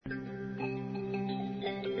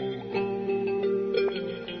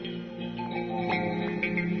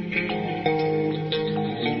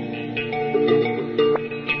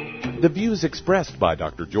The views expressed by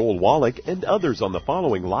Dr. Joel Wallach and others on the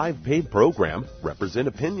following live paid program represent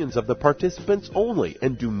opinions of the participants only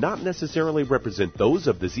and do not necessarily represent those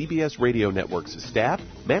of the ZBS Radio Network's staff,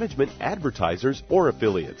 management, advertisers, or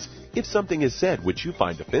affiliates. If something is said which you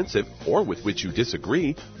find offensive or with which you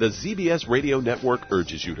disagree, the ZBS Radio Network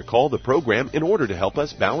urges you to call the program in order to help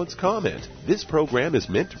us balance comment. This program is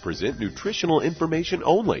meant to present nutritional information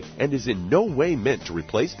only and is in no way meant to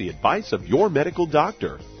replace the advice of your medical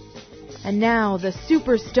doctor. And now, the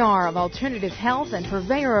superstar of alternative health and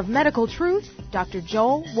purveyor of medical truth, Dr.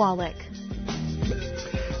 Joel Wallach.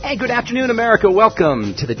 Hey, good afternoon, America.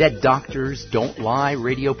 Welcome to the Dead Doctors Don't Lie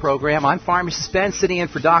radio program. I'm Pharmacist Ben, sitting in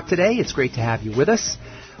for Doc today. It's great to have you with us.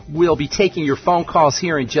 We'll be taking your phone calls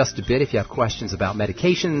here in just a bit if you have questions about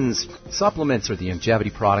medications, supplements, or the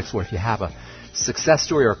longevity products, or if you have a success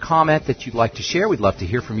story or comment that you'd like to share. We'd love to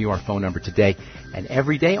hear from you. Our phone number today and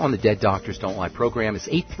every day on the Dead Doctors Don't Lie program is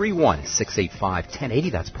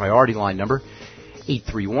 831-685-1080. That's priority line number,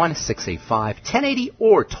 831-685-1080,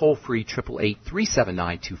 or toll-free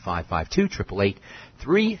 888-379-2552,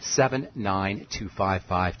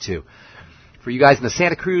 888-379-2552. For you guys in the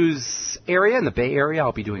Santa Cruz area, in the Bay Area,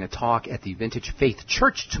 I'll be doing a talk at the Vintage Faith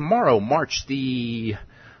Church tomorrow, Friday,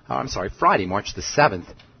 March the 7th,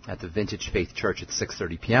 at the Vintage Faith Church at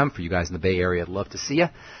 6:30 p.m. For you guys in the Bay Area, I'd love to see you.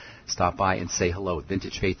 Stop by and say hello at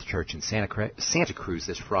Vintage Faith Church in Santa Cruz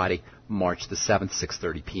this Friday, March the 7th,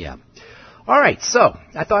 6:30 p.m. All right, so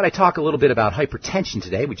I thought I'd talk a little bit about hypertension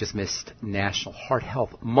today. We just missed National Heart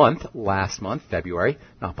Health Month last month, February,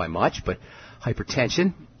 not by much, but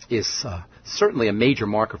hypertension is certainly a major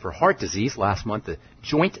marker for heart disease. Last month, the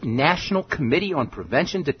Joint National Committee on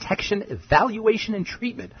Prevention, Detection, Evaluation, and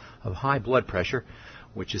Treatment of High Blood Pressure,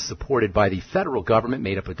 which is supported by the federal government,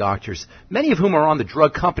 made up of doctors, many of whom are on the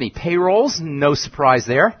drug company payrolls. No surprise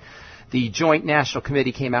there. The Joint National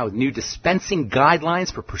Committee came out with new dispensing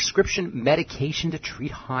guidelines for prescription medication to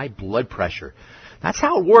treat high blood pressure. That's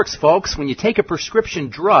how it works, folks. When you take a prescription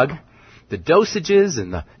drug, the dosages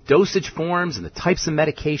and the dosage forms and the types of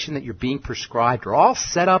medication that you're being prescribed are all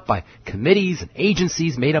set up by committees and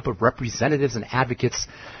agencies made up of representatives and advocates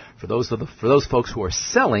for those folks who are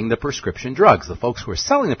selling the prescription drugs. The folks who are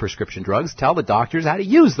selling the prescription drugs tell the doctors how to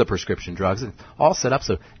use the prescription drugs. And all set up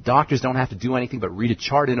so doctors don't have to do anything but read a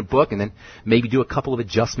chart in a book and then maybe do a couple of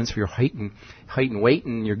adjustments for your height and weight,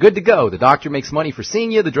 and you're good to go. The doctor makes money for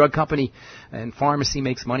seeing you, the drug company and pharmacy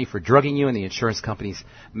makes money for drugging you, and the insurance companies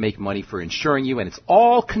make money for insuring you. And it's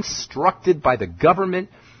all constructed by the government,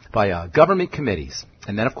 by government committees.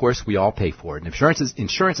 And then, of course, we all pay for it. And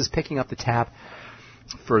insurance is picking up the tab.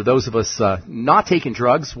 For those of us not taking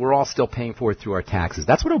drugs, we're all still paying for it through our taxes.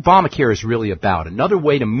 That's what Obamacare is really about. Another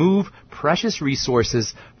way to move precious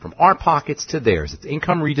resources from our pockets to theirs. It's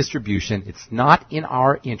income redistribution. It's not in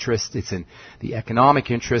our interest. It's in the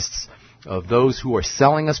economic interests of those who are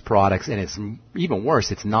selling us products, and it's even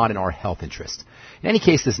worse, it's not in our health interest. In any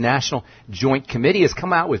case, this National Joint Committee has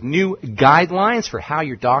come out with new guidelines for how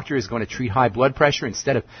your doctor is going to treat high blood pressure.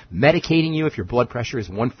 Instead of medicating you if your blood pressure is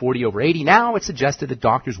 140/80, now it's suggested that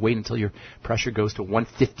doctors wait until your pressure goes to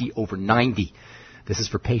 150/90. This is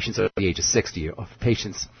for patients over the age of 60. For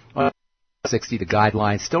patients under 60, the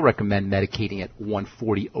guidelines still recommend medicating at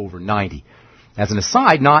 140/90. As an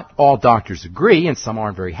aside, not all doctors agree, and some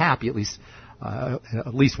aren't very happy. At least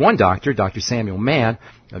one doctor, Dr. Samuel Mann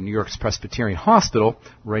of New York's Presbyterian Hospital,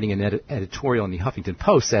 writing an editorial in the Huffington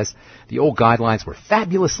Post, says the old guidelines were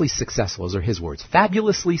fabulously successful. Those are his words.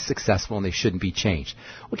 Fabulously successful, and they shouldn't be changed.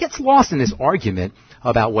 What gets lost in this argument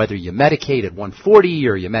about whether you medicate at 140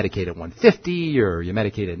 or you medicate at 150 or you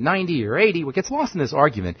medicate at 90 or 80, what gets lost in this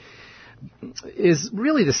argument is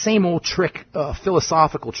really the same old trick,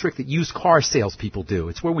 philosophical trick that used car salespeople do.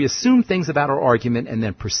 It's where we assume things about our argument and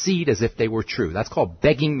then proceed as if they were true. That's called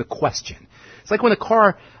begging the question. It's like when a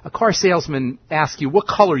car salesman asks you what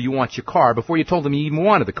color you want your car before you told him you even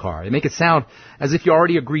wanted the car. They make it sound as if you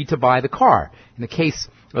already agreed to buy the car. In the case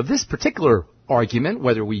of this particular argument,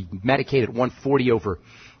 whether we medicate at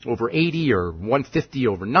 140/80 or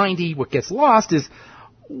 150/90, what gets lost is,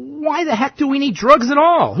 why the heck do we need drugs at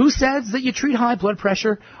all? Who says that you treat high blood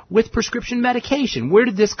pressure with prescription medication? Where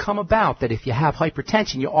did this come about, that if you have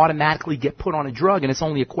hypertension, you automatically get put on a drug, and it's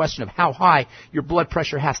only a question of how high your blood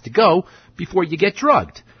pressure has to go before you get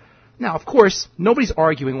drugged? Now, of course, nobody's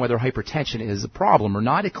arguing whether hypertension is a problem or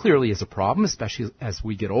not. It clearly is a problem, especially as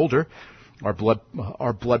we get older.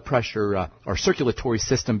 Our blood pressure, our circulatory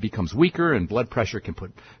system becomes weaker, and blood pressure can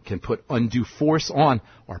put undue force on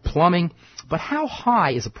our plumbing. But how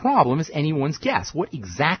high is a problem is anyone's guess. What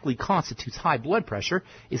exactly constitutes high blood pressure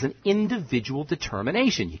is an individual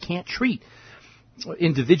determination. You can't treat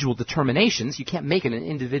individual determinations. You can't make an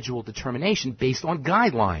individual determination based on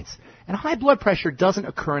guidelines. And high blood pressure doesn't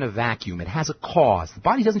occur in a vacuum. It has a cause. The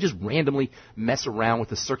body doesn't just randomly mess around with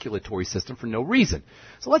the circulatory system for no reason.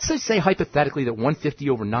 So let's just say hypothetically that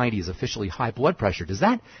 150/90 is officially high blood pressure. Does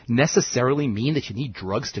that necessarily mean that you need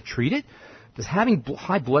drugs to treat it? Does having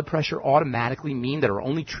high blood pressure automatically mean that our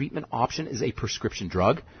only treatment option is a prescription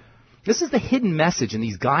drug? This is the hidden message in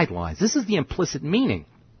these guidelines. This is the implicit meaning.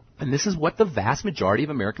 And this is what the vast majority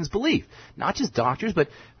of Americans believe. Not just doctors,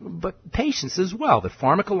 but patients as well, that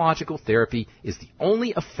pharmacological therapy is the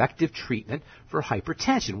only effective treatment for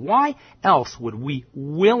hypertension. Why else would we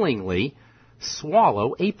willingly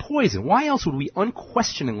swallow a poison? Why else would we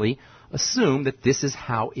unquestioningly assume that this is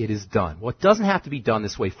how it is done? Well, it doesn't have to be done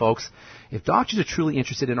this way, folks. If doctors are truly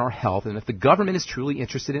interested in our health, and if the government is truly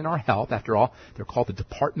interested in our health, after all, they're called the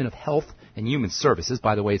Department of Health and Human Services.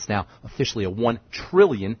 By the way, it's now officially a $1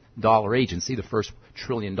 trillion agency, the first $1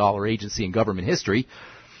 trillion agency in government history.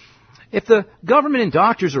 If the government and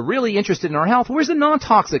doctors are really interested in our health, where's the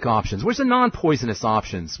non-toxic options? Where's the non-poisonous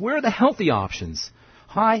options? Where are the healthy options?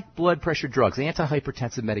 High blood pressure drugs,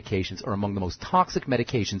 antihypertensive medications, are among the most toxic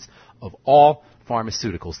medications of all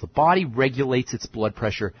pharmaceuticals. The body regulates its blood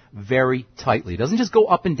pressure very tightly. It doesn't just go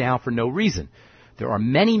up and down for no reason. There are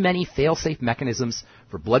many, many fail-safe mechanisms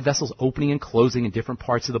for blood vessels opening and closing in different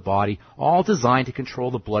parts of the body, all designed to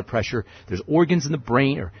control the blood pressure. There's organs in the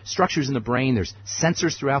brain, or structures in the brain. There's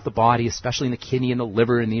sensors throughout the body, especially in the kidney and the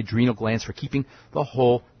liver and the adrenal glands, for keeping the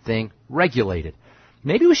whole thing regulated.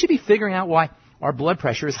 Maybe we should be figuring out why our blood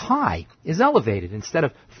pressure is high, is elevated, instead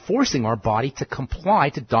of forcing our body to comply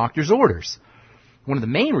to doctor's orders. One of the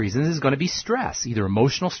main reasons is going to be stress, either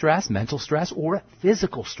emotional stress, mental stress, or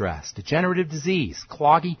physical stress. Degenerative disease,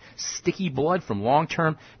 cloggy, sticky blood from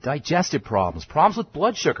long-term digestive problems, problems with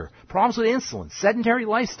blood sugar, problems with insulin, sedentary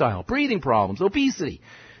lifestyle, breathing problems, obesity.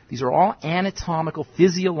 These are all anatomical,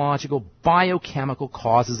 physiological, biochemical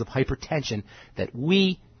causes of hypertension that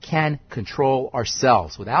we can control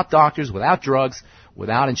ourselves, without doctors, without drugs,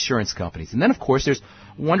 without insurance companies. And then, of course, there's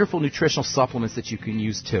wonderful nutritional supplements that you can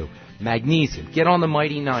use too. Magnesium, get on the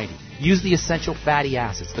Mighty 90. Use the essential fatty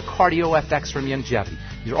acids, the Cardio FX from Youngevity.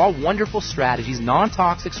 These are all wonderful strategies,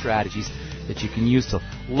 non-toxic strategies that you can use to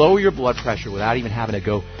lower your blood pressure without even having to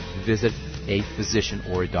go visit a physician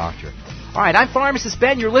or a doctor. All right, I'm Pharmacist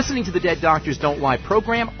Ben. You're listening to the Dead Doctors Don't Lie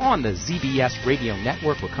program on the ZBS Radio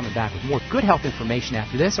Network. We're coming back with more good health information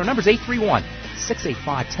after this. Our number's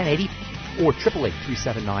 831-685-1080 or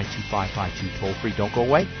 888-379-2552. Toll free. Don't go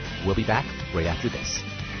away. We'll be back right after this.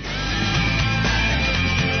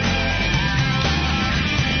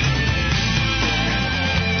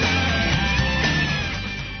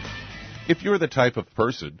 If you're the type of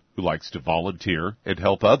person who likes to volunteer and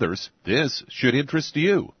help others, this should interest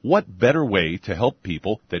you. What better way to help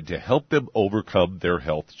people than to help them overcome their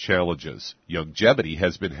health challenges? Youngevity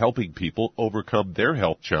has been helping people overcome their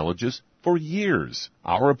health challenges for years.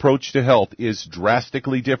 Our approach to health is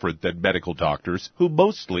drastically different than medical doctors who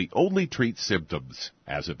mostly only treat symptoms.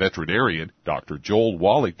 As a veterinarian, Dr. Joel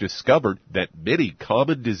Wallach discovered that many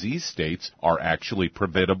common disease states are actually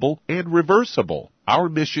preventable and reversible. Our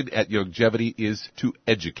mission at Youngevity is to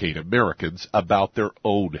educate Americans about their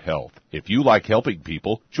own health. If you like helping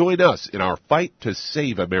people, join us in our fight to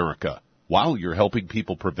save America. While you're helping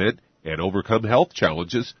people prevent and overcome health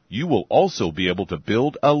challenges, you will also be able to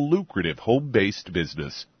build a lucrative home-based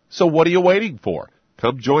business. So what are you waiting for?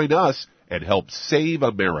 Come join us and help save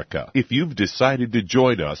America. If you've decided to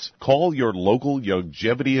join us, call your local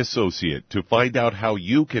Youngevity associate to find out how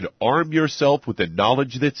you can arm yourself with the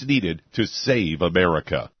knowledge that's needed to save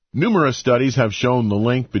America. Numerous studies have shown the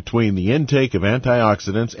link between the intake of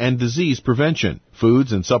antioxidants and disease prevention.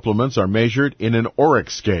 Foods and supplements are measured in an ORAC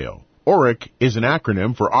scale. ORAC is an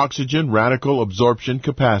acronym for Oxygen Radical Absorption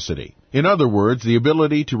Capacity. In other words, the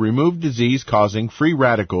ability to remove disease-causing free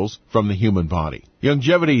radicals from the human body.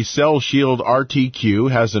 Youngevity's Cell Shield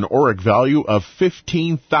RTQ has an ORAC value of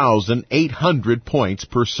 15,800 points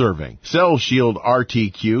per serving. Cell Shield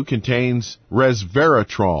RTQ contains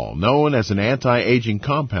resveratrol, known as an anti-aging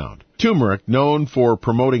compound. Turmeric, known for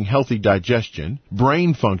promoting healthy digestion,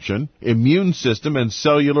 brain function, immune system, and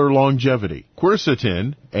cellular longevity.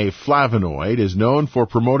 Quercetin, a flavonoid, is known for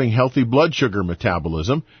promoting healthy blood sugar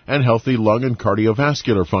metabolism and healthy lung and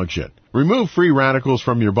cardiovascular function. Remove free radicals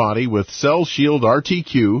from your body with Cell Shield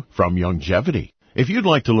RTQ from Youngevity. If you'd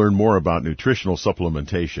like to learn more about nutritional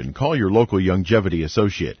supplementation, call your local Youngevity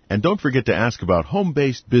associate. And don't forget to ask about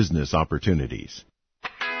home-based business opportunities.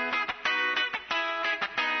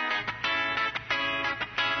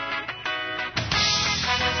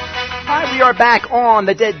 Hi, we we are back on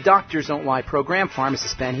the Dead Doctors Don't Lie program.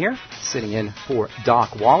 Pharmacist Ben here, sitting in for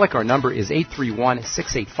Doc Wallach. Our number is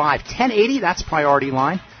 831-685-1080. That's priority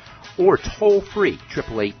line. Or toll free,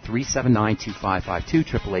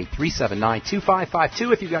 888-379-2552,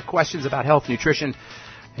 888-379-2552. If you've got questions about health, nutrition,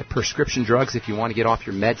 prescription drugs, if you want to get off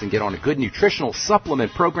your meds and get on a good nutritional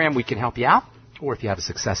supplement program, we can help you out. Or if you have a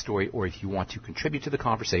success story, or if you want to contribute to the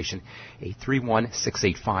conversation,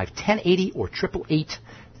 831-685-1080 or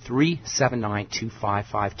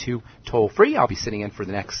 888-379-2552, toll free. I'll be sitting in for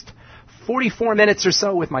the next 44 minutes or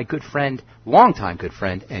so with my good friend, longtime good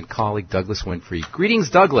friend, and colleague Douglas Winfrey. Greetings,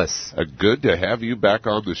 Douglas. Good to have you back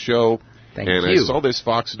on the show. Thank you. And I saw this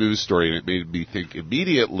Fox News story, and it made me think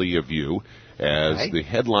immediately of you, as the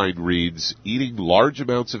headline reads, eating large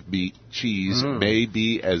amounts of meat, cheese, may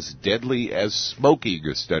be as deadly as smoking,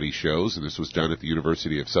 a study shows. And this was done at the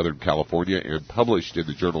University of Southern California and published in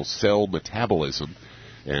the journal Cell Metabolism.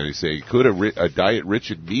 And they say, could a diet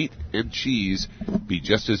rich in meat and cheese be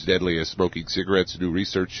just as deadly as smoking cigarettes? New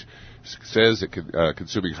research says that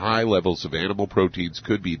consuming high levels of animal proteins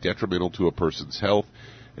could be detrimental to a person's health.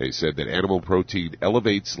 They said that animal protein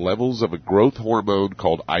elevates levels of a growth hormone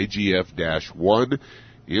called IGF-1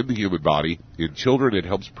 in the human body. In children, it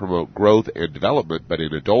helps promote growth and development, but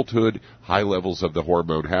in adulthood, high levels of the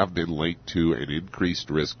hormone have been linked to an increased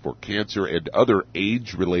risk for cancer and other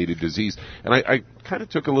age-related disease. And I kind of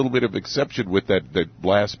took a little bit of exception with that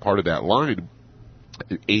last part of that line,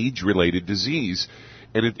 age-related disease.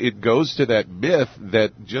 And it goes to that myth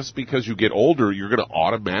that just because you get older, you're going to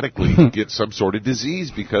automatically get some sort of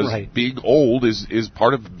disease, because being old is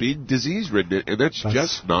part of being disease-ridden, and that's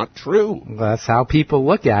just not true. That's how people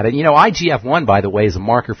look at it. You know, IGF-1, by the way, is a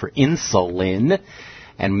marker for insulin,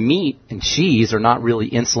 and meat and cheese are not really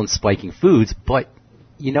insulin-spiking foods, but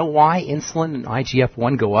you know why insulin and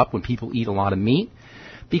IGF-1 go up when people eat a lot of meat?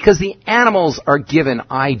 Because the animals are given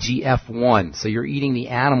IGF-1. So you're eating the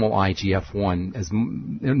animal IGF-1. As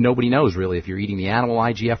nobody knows, really, if you're eating the animal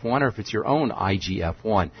IGF-1 or if it's your own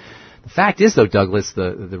IGF-1. The fact is, though, Douglas,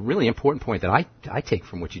 the really important point that I take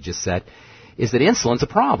from what you just said is that insulin's a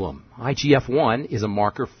problem. IGF-1 is a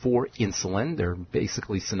marker for insulin. They're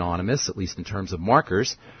basically synonymous, at least in terms of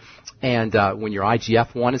markers. And when your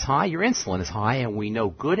IGF-1 is high, your insulin is high, and we know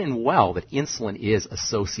good and well that insulin is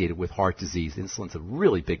associated with heart disease. Insulin's a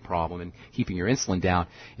really big problem, and keeping your insulin down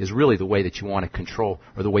is really the way that you want to control,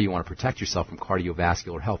 or the way you want to protect yourself from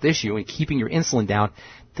cardiovascular health issue. And keeping your insulin down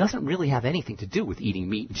doesn't really have anything to do with eating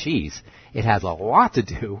meat and cheese. It has a lot to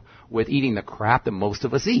do with eating the crap that most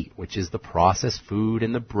of us eat, which is the processed food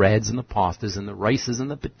and the breads and the pastas and the rices and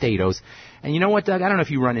the potatoes. And you know what, Doug? I don't know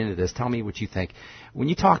if you run into this. Tell me what you think. When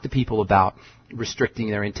you talk to people about restricting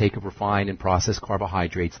their intake of refined and processed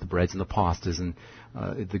carbohydrates, the breads and the pastas and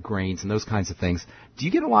the grains and those kinds of things, do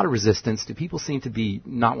you get a lot of resistance? Do people seem to be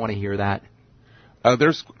not want to hear that?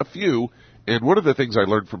 There's a few. And one of the things I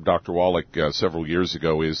learned from Dr. Wallach several years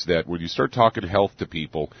ago is that when you start talking health to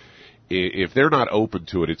people, if they're not open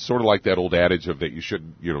to it, it's sort of like that old adage of that you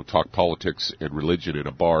shouldn't, talk politics and religion in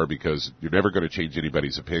a bar, because you're never going to change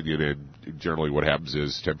anybody's opinion, and generally what happens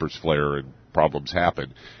is tempers flare and problems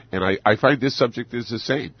happen. And I find this subject is the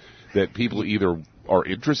same, that people either are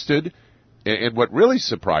interested, and what really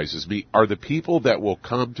surprises me are the people that will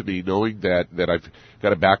come to me knowing that I've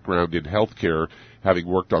got a background in healthcare, having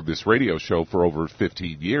worked on this radio show for over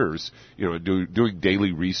 15 years, doing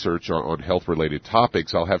daily research on health-related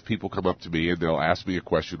topics. I'll have people come up to me and they'll ask me a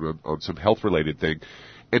question on some health-related thing.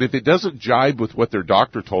 And if it doesn't jibe with what their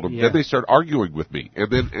doctor told them, then they start arguing with me.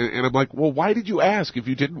 And I'm like, well, why did you ask if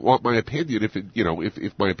you didn't want my opinion?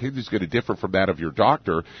 If my opinion is going to differ from that of your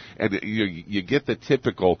doctor, and you get the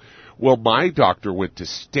typical, well, my doctor went to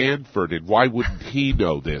Stanford, and why wouldn't he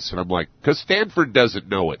know this? And I'm like, because Stanford doesn't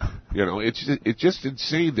know it. It's just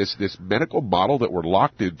insane, this medical model that we're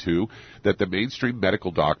locked into, that the mainstream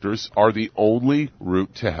medical doctors are the only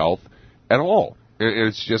route to health at all.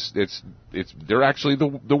 And they're actually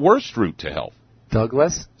the worst route to health.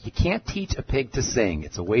 Douglas, you can't teach a pig to sing.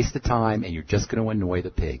 It's a waste of time, and you're just going to annoy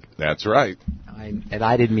the pig. That's right. And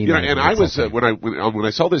I didn't mean that. And I was when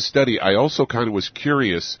I saw this study, I also kind of was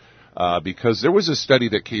curious because there was a study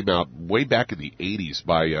that came out way back in the 80s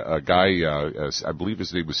by a guy, I believe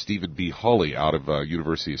his name was Stephen B. Hawley, out of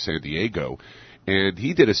University of San Diego, and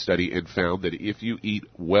he did a study and found that if you eat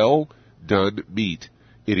well done meat,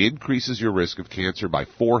 it increases your risk of cancer by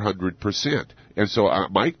 400%. And so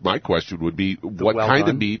my question would be, what well kind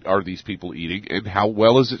done. of meat are these people eating, and how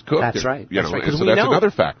well is it cooked? That's right. You That's know, right. and so We that's know- another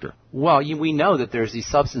factor. Well, we know that there's these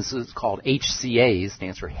substances called HCAs,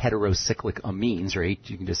 stands for heterocyclic amines, or you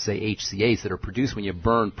can just say HCAs, that are produced when you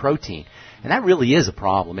burn protein. And that really is a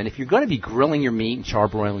problem. And if you're going to be grilling your meat and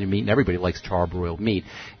charbroiling your meat, and everybody likes charbroiled meat,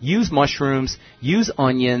 use mushrooms, use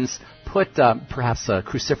onions, put perhaps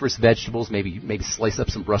cruciferous vegetables, maybe slice up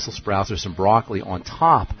some Brussels sprouts or some broccoli on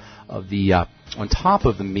top of the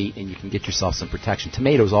meat, and you can get yourself some protection.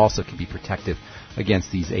 Tomatoes also can be protective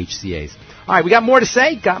against these HCAs. All right, we got more to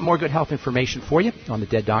say, got more good health information for you on the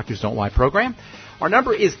Dead Doctors Don't Lie program. Our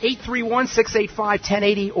number is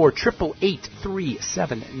 831-685-1080 or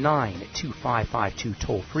 888-379-2552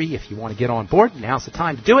 toll free if you want to get on board. Now's the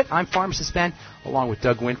time to do it. I'm Pharmacist Ben, along with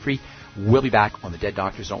Doug Winfrey. We'll be back on the Dead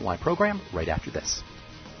Doctors Don't Lie program right after this.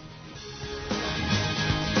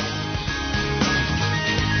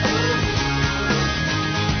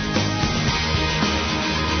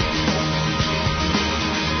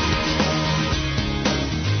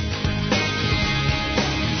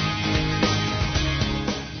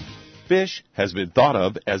 Fish has been thought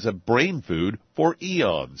of as a brain food for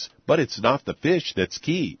eons, but it's not the fish that's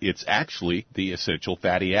key. It's actually the essential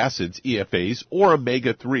fatty acids, EFAs, or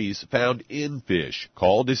omega-3s found in fish,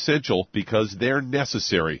 called essential because they're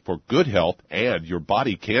necessary for good health and your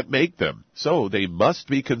body can't make them. So they must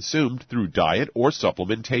be consumed through diet or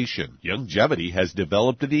supplementation. Youngevity has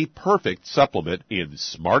developed the perfect supplement in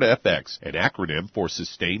SmartFX, an acronym for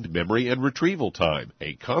Sustained Memory and Retrieval Time,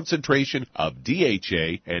 a concentration of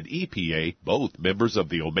DHA and EPA, both members of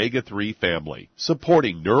the omega-3 family,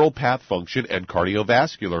 supporting neural path function and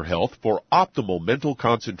cardiovascular health for optimal mental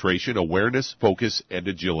concentration, awareness, focus, and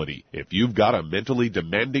agility. If you've got a mentally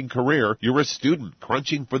demanding career, you're a student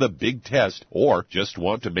crunching for the big test, or just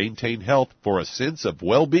want to maintain health for a sense of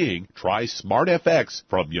well-being, try SmartFX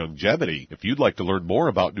from Youngevity. If you'd like to learn more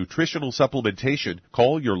about nutritional supplementation,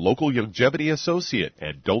 call your local Youngevity associate,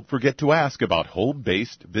 and don't forget to ask about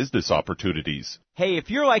home-based business opportunities. Hey, if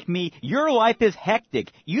you're like me, your life is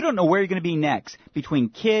hectic. You don't know where you're going to be next. Between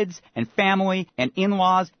kids and family and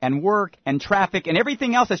in-laws and work and traffic and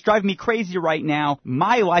everything else that's driving me crazy right now,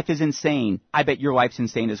 my life is insane. I bet your life's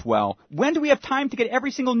insane as well. When do we have time to get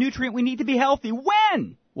every single nutrient we need to be healthy?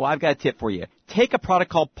 When? Well, I've got a tip for you. Take a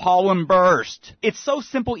product called Pollen Burst. It's so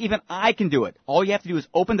simple, even I can do it. All you have to do is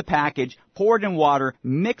open the package, pour it in water,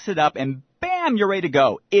 mix it up, and bam, you're ready to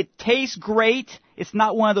go. It tastes great. It's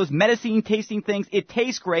not one of those medicine-tasting things. It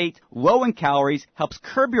tastes great, low in calories, helps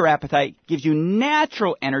curb your appetite, gives you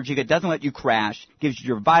natural energy that doesn't let you crash, gives you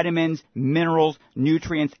your vitamins, minerals,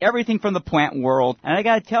 nutrients, everything from the plant world. And I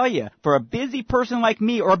gotta tell you, for a busy person like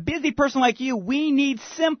me or a busy person like you, we need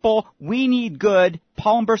simple, we need good.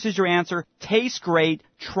 Pollen Burst is your answer. Tastes great.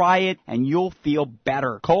 Try it, and you'll feel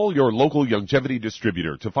better. Call your local Youngevity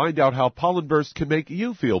distributor to find out how Pollen Burst can make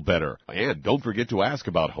you feel better. And don't forget to ask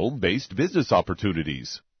about home-based business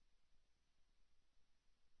opportunities.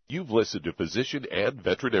 You've listened to physician and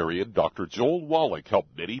veterinarian Dr. Joel Wallach help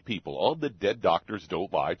many people on the Dead Doctors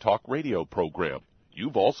Don't Lie talk radio program.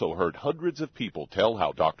 You've also heard hundreds of people tell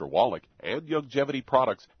how Dr. Wallach and Youngevity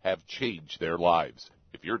products have changed their lives.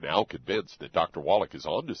 If you're now convinced that Dr. Wallach is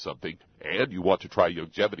onto something and you want to try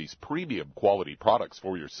Youngevity's premium quality products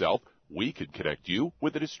for yourself, we can connect you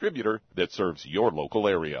with a distributor that serves your local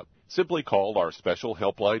area. Simply call our special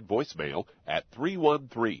helpline voicemail at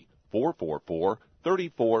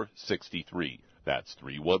 313-444-3463. That's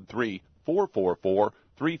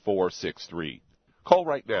 313-444-3463. Call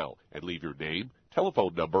right now and leave your name,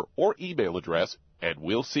 telephone number, or email address, and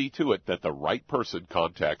we'll see to it that the right person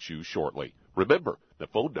contacts you shortly. Remember, the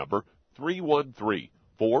phone number,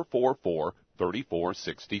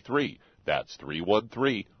 313-444-3463. That's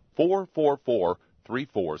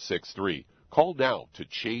 313-444-3463. Call now to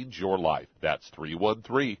change your life. That's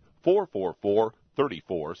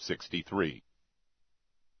 313-444-3463.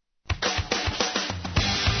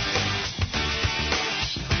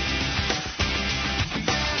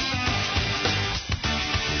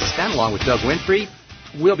 Stan along with Doug Winfrey.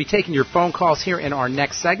 We'll be taking your phone calls here in our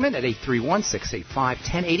next segment at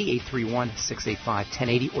 831-685-1080,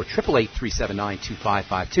 831-685-1080, or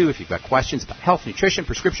 888-379-2552 if you've got questions about health, nutrition,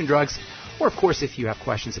 prescription drugs, or, of course, if you have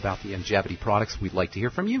questions about the Youngevity products, we'd like to hear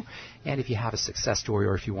from you. And if you have a success story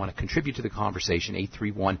or if you want to contribute to the conversation,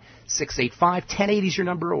 831-685-1080 is your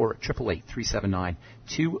number, or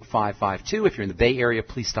 888-379-2552. If you're in the Bay Area,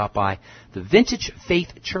 please stop by the Vintage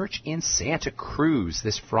Faith Church in Santa Cruz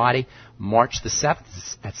this Friday, March the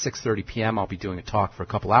 7th at 6:30 p.m. I'll be doing a talk for a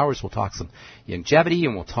couple hours. We'll talk some Youngevity,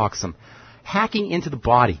 and we'll talk some hacking into the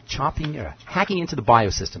body, hacking into the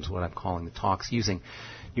biosystems, what I'm calling the talks, using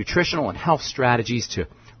nutritional and health strategies to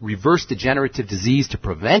reverse degenerative disease, to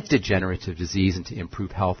prevent degenerative disease, and to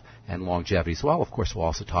improve health and longevity. So, of course, we'll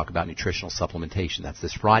also talk about nutritional supplementation. That's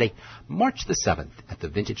this Friday, March the 7th, at the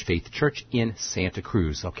Vintage Faith Church in Santa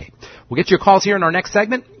Cruz. Okay, we'll get your calls here in our next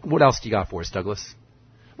segment. What else do you got for us, Douglas?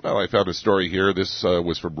 Well, I found a story here. This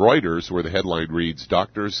was from Reuters, where the headline reads,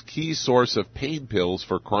 Doctors' Key Source of Pain Pills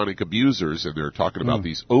for Chronic Abusers, and they're talking about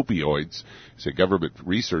these opioids. So government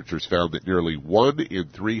researchers found that nearly 1 in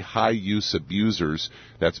 3 high-use abusers,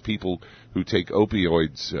 that's people who take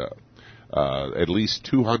opioids at least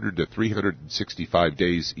 200 to 365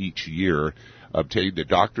 days each year, obtained a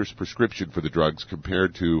doctor's prescription for the drugs,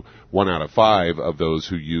 compared to 1 out of 5 of those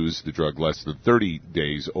who use the drug less than 30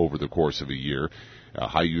 days over the course of a year.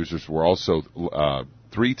 High users were also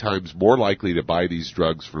 3 times more likely to buy these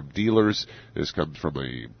drugs from dealers. This comes from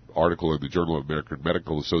an article in the Journal of American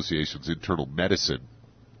Medical Association's Internal Medicine.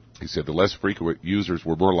 He said the less frequent users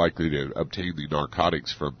were more likely to obtain the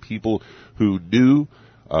narcotics from people who knew,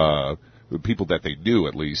 people that they knew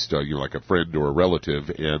at least, like a friend or a relative.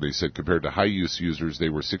 And they said compared to high-use users, they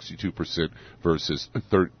were 62% versus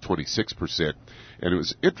 26%. And it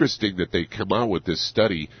was interesting that they come out with this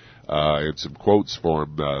study. And some quotes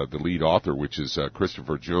from the lead author, which is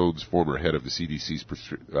Christopher Jones, former head of the CDC's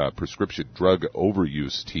prescription drug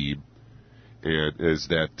overuse team, and is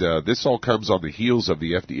that this all comes on the heels of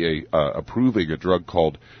the FDA approving a drug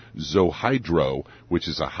called Zohydro, which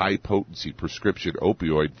is a high-potency prescription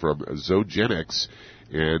opioid from Zogenix.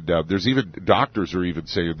 And there's even doctors are even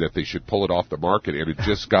saying that they should pull it off the market, and it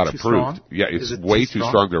just got approved. Strong? Yeah, it's way too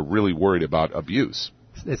strong. They're really worried about abuse.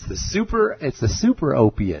 It's the super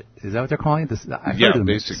opiate. Is that what they're calling it?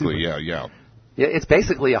 Basically, yeah. It's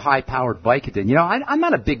basically a high-powered Vicodin. I'm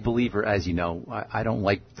not a big believer, as you know. I don't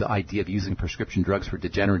like the idea of using prescription drugs for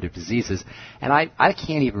degenerative diseases, and I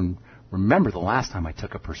can't even remember the last time I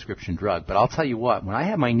took a prescription drug. But I'll tell you what, when I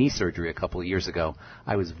had my knee surgery a couple of years ago,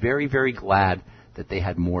 I was very, very glad that they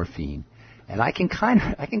had morphine, and I can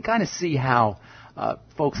kind of see how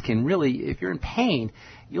folks can really, if you're in pain,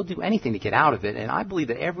 you'll do anything to get out of it. And I believe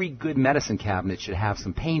that every good medicine cabinet should have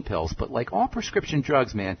some pain pills. But like all prescription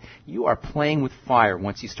drugs, man, you are playing with fire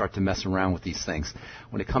once you start to mess around with these things.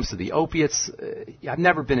 When it comes to the opiates, I've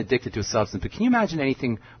never been addicted to a substance, but can you imagine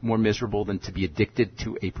anything more miserable than to be addicted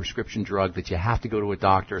to a prescription drug that you have to go to a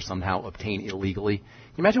doctor or somehow obtain illegally? Can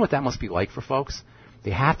you imagine what that must be like for folks?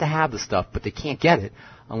 They have to have the stuff, but they can't get it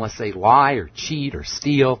unless they lie or cheat or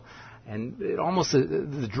steal. And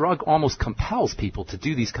the drug almost compels people to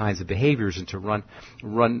do these kinds of behaviors and to run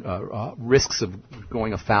risks of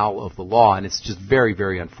going afoul of the law. And it's just very,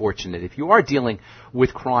 very unfortunate. If you are dealing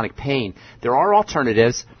with chronic pain, there are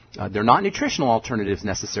alternatives. They're not nutritional alternatives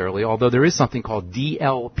necessarily, although there is something called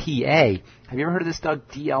DLPA. Have you ever heard of this, Doug?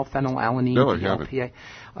 D-L-phenylalanine? No, I DLPA? haven't.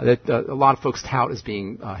 That a lot of folks tout as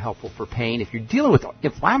being helpful for pain. If you're dealing with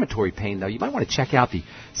inflammatory pain, though, you might want to check out the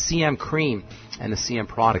CM cream and the CM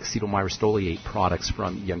products, cetyl myristoyate products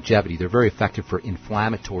from Youngevity. They're very effective for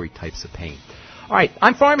inflammatory types of pain. All right,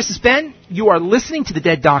 I'm Pharmacist Ben. You are listening to the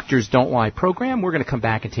Dead Doctors Don't Lie program. We're going to come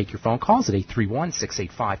back and take your phone calls at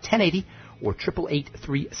 831-685-1080 or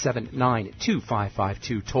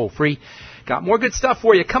 888-379-2552, toll free. Got more good stuff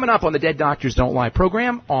for you coming up on the Dead Doctors Don't Lie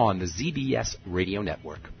program on the ZBS Radio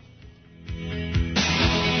Network.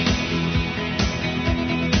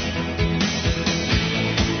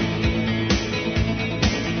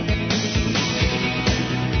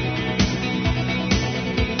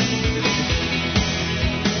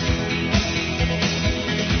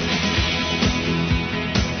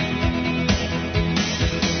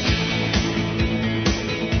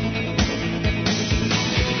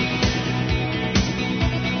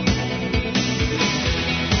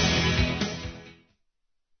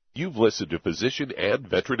 You've listened to physician and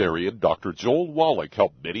veterinarian Dr. Joel Wallach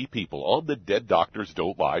help many people on the Dead Doctors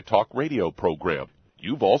Don't Lie talk radio program.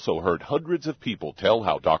 You've also heard hundreds of people tell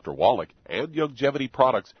how Dr. Wallach and Youngevity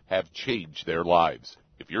products have changed their lives.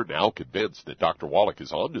 If you're now convinced that Dr. Wallach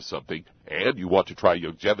is onto something and you want to try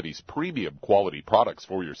Youngevity's premium quality products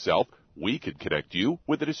for yourself, we can connect you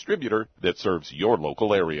with a distributor that serves your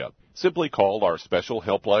local area. Simply call our special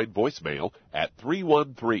helpline voicemail at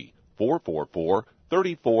 313-444-3463.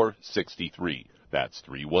 That's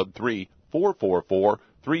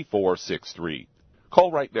 313-444-3463.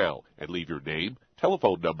 Call right now and leave your name,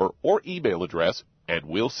 telephone number, or email address, and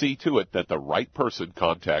we'll see to it that the right person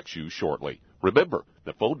contacts you shortly. Remember,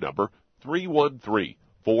 the phone number,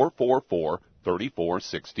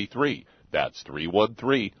 313-444-3463. That's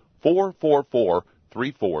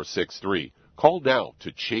 313-444-3463. Call now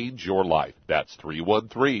to change your life. That's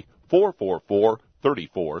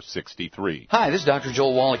 313-444-3463. Hi, this is Dr.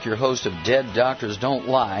 Joel Wallach, your host of Dead Doctors Don't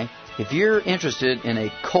Lie. If you're interested in a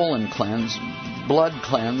colon cleanse, blood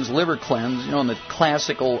cleanse, liver cleanse, in the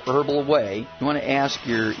classical herbal way, you want to ask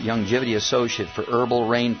your Youngevity associate for Herbal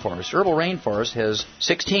Rainforest. Herbal Rainforest has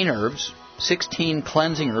 16 herbs, 16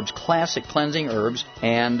 cleansing herbs, classic cleansing herbs,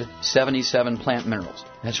 and 77 plant minerals.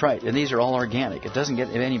 That's right, and these are all organic. It doesn't get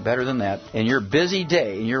any better than that. In your busy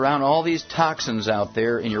day, and you're around all these toxins out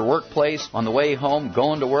there in your workplace, on the way home,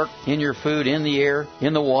 going to work, in your food, in the air,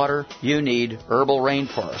 in the water, you need Herbal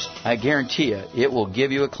Rainforest. I guarantee you, it will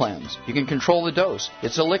give you a cleanse. You can control the dose.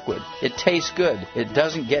 It's a liquid. It tastes good. It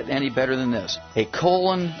doesn't get any better than this. A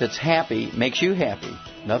colon that's happy makes you happy.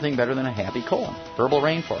 Nothing better than a happy colon. Herbal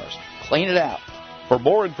Rainforest. Clean it out. For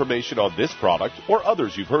more information on this product or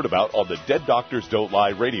others you've heard about on the Dead Doctors Don't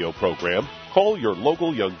Lie radio program, call your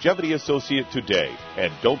local Youngevity associate today.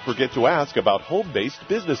 And don't forget to ask about home-based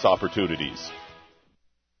business opportunities.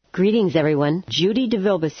 Greetings, everyone. Judy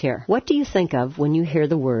DeVilbus here. What do you think of when you hear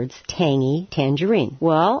the words tangy tangerine?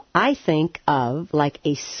 Well, I think of like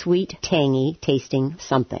a sweet, tangy tasting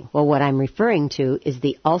something. Well, what I'm referring to is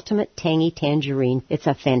the Ultimate Tangy Tangerine. It's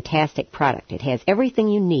a fantastic product. It has everything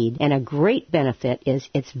you need, and a great benefit is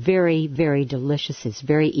it's very, very delicious. It's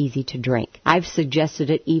very easy to drink. I've suggested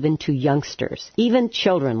it even to youngsters. Even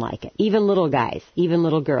children like it. Even little guys. Even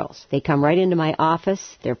little girls. They come right into my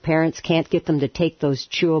office. Their parents can't get them to take those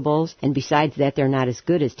chewables. And besides that, they're not as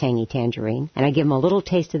good as Tangy Tangerine. And I give them a little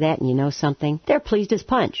taste of that, and you know something? They're pleased as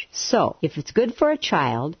punch. So, if it's good for a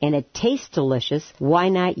child and it tastes delicious, why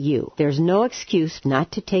not you? There's no excuse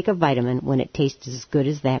not to take a vitamin when it tastes as good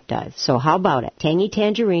as that does. So how about it? Tangy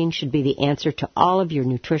Tangerine should be the answer to all of your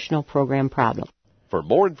nutritional program problems. For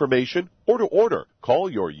more information or to order, call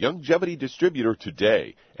your Youngevity distributor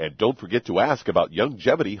today. And don't forget to ask about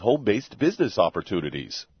Youngevity home-based business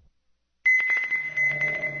opportunities.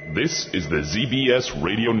 This is the ZBS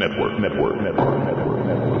Radio Network.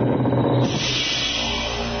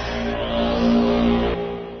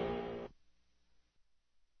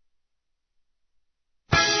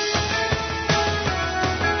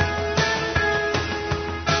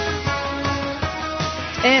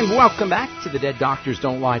 And welcome back to the Dead Doctors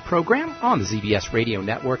Don't Lie program on the ZBS Radio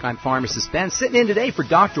Network. I'm Pharmacist Ben, sitting in today for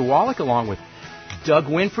Dr. Wallach along with Doug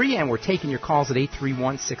Winfrey, and we're taking your calls at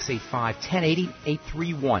 831-685-1080,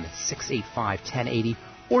 831-685-1080,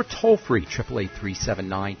 or toll-free,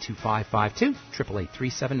 888-379-2552,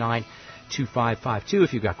 888-379-2552.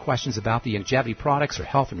 If you've got questions about the Youngevity products or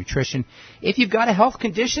health or nutrition, if you've got a health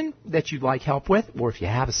condition that you'd like help with, or if you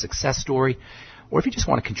have a success story, or if you just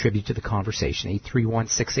want to contribute to the conversation,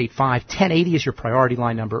 831-685-1080 is your priority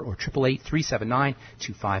line number, or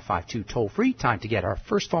 888-379-2552, toll-free. Time to get our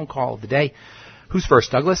first phone call of the day. Who's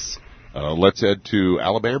first, Douglas? Let's head to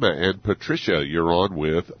Alabama. And Patricia, you're on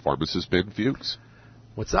with Pharmacist Ben Fuchs.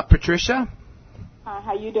 What's up, Patricia? Hi,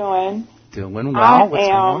 how you doing? Doing well. What's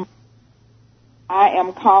going on? I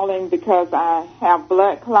am calling because I have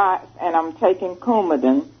blood clots and I'm taking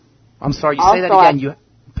Coumadin. I'm sorry, you say that again.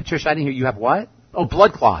 Patricia, I didn't hear. You have what? Oh,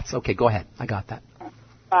 blood clots. Okay, go ahead. I got that.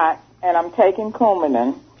 And I'm taking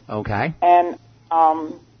Coumadin. Okay. And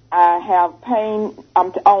I have pain.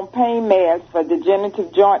 I'm on pain meds for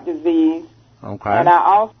degenerative joint disease. Okay. And I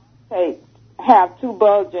also have 2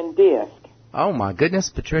 bulging discs. Oh, my goodness,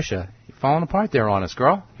 Patricia. You're falling apart there on us,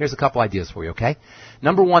 girl. Here's a couple ideas for you, okay?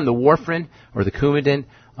 Number one, the warfarin or the Coumadin,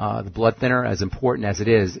 the blood thinner, as important as it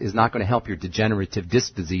is not going to help your degenerative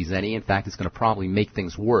disc disease any. In fact, it's going to probably make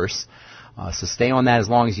things worse. So stay on that as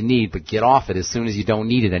long as you need, but get off it as soon as you don't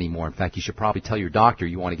need it anymore. In fact, you should probably tell your doctor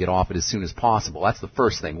you want to get off it as soon as possible. That's the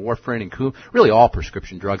first thing. Warfarin and really all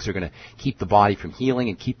prescription drugs are going to keep the body from healing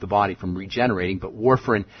and keep the body from regenerating, but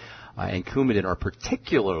warfarin and Coumadin are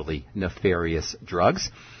particularly nefarious drugs.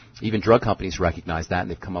 Even drug companies recognize that, and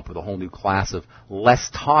they've come up with a whole new class of less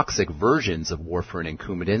toxic versions of warfarin and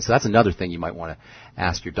Coumadin. So that's another thing you might want to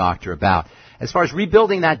ask your doctor about. As far as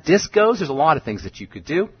rebuilding that disc goes, there's a lot of things that you could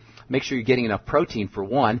do. Make sure you're getting enough protein for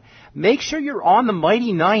one. Make sure you're on the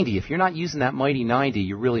Mighty 90. If you're not using that Mighty 90,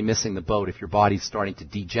 you're really missing the boat. If your body's starting to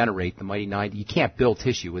degenerate, the Mighty 90, you can't build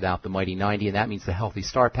tissue without the Mighty 90, and that means the Healthy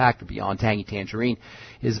Start Pack, the Beyond Tangy Tangerine,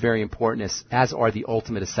 is very important, as are the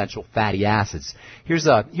Ultimate Essential Fatty Acids. Here's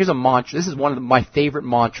a mantra. This is one of my favorite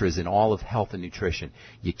mantras in all of health and nutrition.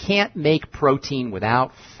 You can't make protein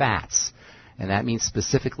without fats. And that means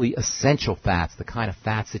specifically essential fats, the kind of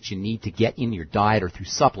fats that you need to get in your diet or through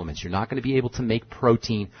supplements. You're not going to be able to make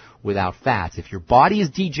protein without fats. If your body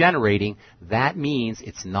is degenerating, that means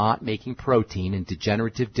it's not making protein, and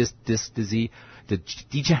degenerative disc disease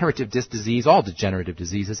degenerative disc disease, all degenerative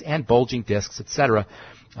diseases, and bulging discs, etc.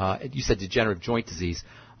 You said degenerative joint disease.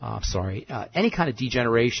 Any kind of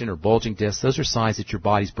degeneration or bulging discs, those are signs that your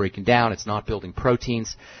body's breaking down. It's not building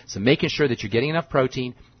proteins. So making sure that you're getting enough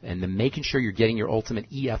protein and then making sure you're getting your ultimate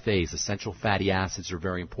EFAs, essential fatty acids, are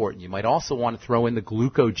very important. You might also want to throw in the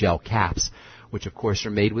glucogel caps, which of course are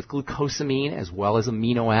made with glucosamine as well as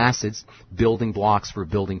amino acids, building blocks for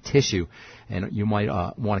building tissue. And you might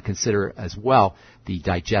want to consider as well the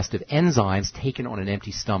digestive enzymes taken on an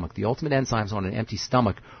empty stomach. The ultimate enzymes on an empty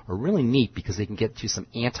stomach are really neat because they can get you some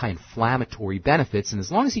anti-inflammatory benefits. And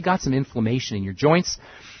as long as you got some inflammation in your joints,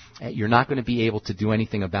 you're not going to be able to do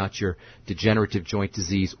anything about your degenerative joint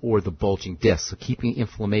disease or the bulging discs. So keeping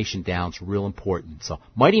inflammation down is real important. So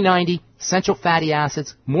Mighty 90, essential fatty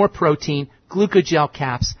acids, more protein, glucogel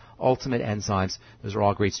caps, ultimate enzymes. Those are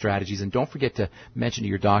all great strategies. And don't forget to mention to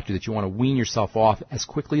your doctor that you want to wean yourself off as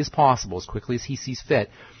quickly as possible, as quickly as he sees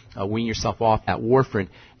fit. Wean yourself off that warfarin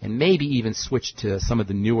and maybe even switch to some of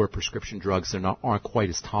the newer prescription drugs that aren't quite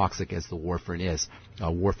as toxic as the warfarin is.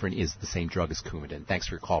 Warfarin is the same drug as Coumadin. Thanks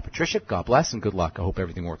for your call, Patricia. God bless and good luck. I hope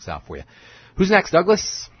everything works out for you. Who's next,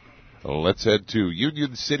 Douglas? Let's head to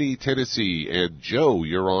Union City, Tennessee. And Joe,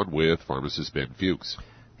 you're on with pharmacist Ben Fuchs.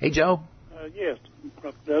 Hey, Joe. Yes,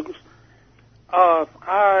 Douglas. I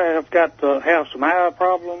have got to have some eye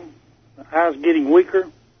problem. Eyes getting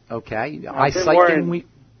weaker. Okay. Your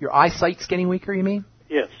eyesight's getting weaker, you mean?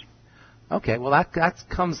 Yes. Okay, well that's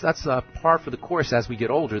par for the course as we get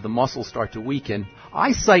older. The muscles start to weaken.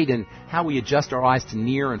 Eyesight and how we adjust our eyes to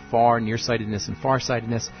near and far, nearsightedness and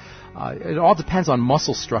farsightedness, it all depends on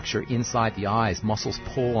muscle structure inside the eyes. Muscles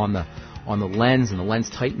pull on the lens, and the lens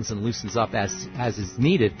tightens and loosens up as is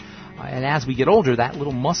needed. And as we get older, that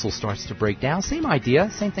little muscle starts to break down. Same idea.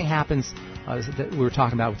 Same thing happens that we were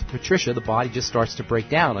talking about with Patricia. The body just starts to break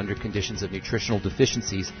down under conditions of nutritional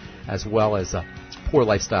deficiencies as well as poor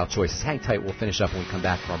lifestyle choices. Hang tight. We'll finish up when we come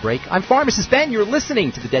back from our break. I'm Pharmacist Ben. You're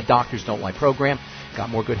listening to the Dead Doctors Don't Lie program. Got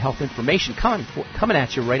more good health information coming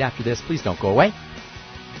at you right after this. Please don't go away.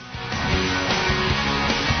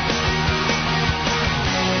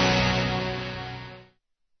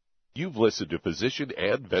 You've listened to physician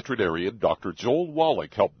and veterinarian Dr. Joel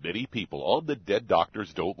Wallach help many people on the Dead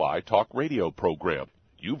Doctors Don't Lie talk radio program.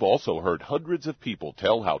 You've also heard hundreds of people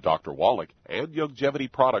tell how Dr. Wallach and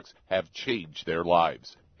Youngevity products have changed their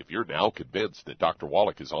lives. If you're now convinced that Dr.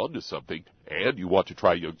 Wallach is onto something and you want to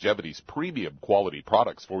try Youngevity's premium quality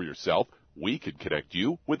products for yourself, we can connect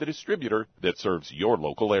you with a distributor that serves your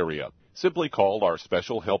local area. Simply call our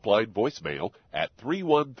special helpline voicemail at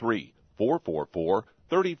 313-444-3463.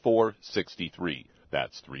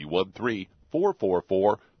 That's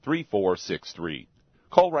 313-444-3463.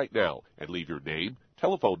 Call right now and leave your name,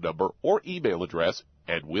 telephone number, or email address,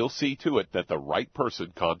 and we'll see to it that the right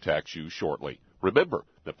person contacts you shortly. Remember,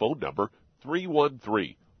 the phone number,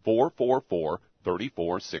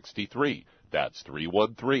 313-444-3463. That's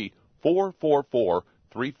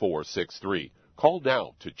 313-444-3463. Call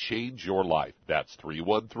now to change your life. That's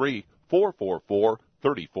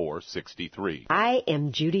 313-444-3463. I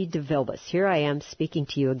am Judy DeVilbus. Here I am speaking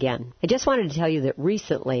to you again. I just wanted to tell you that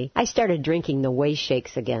recently I started drinking the Whey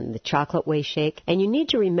Shakes again, the chocolate Whey Shake. And you need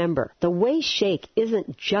to remember, the Whey Shake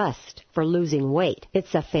isn't just for losing weight.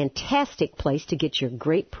 It's a fantastic place to get your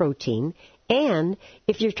great protein. And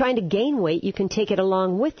if you're trying to gain weight, you can take it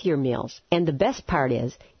along with your meals. And the best part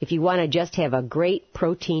is, if you want to just have a great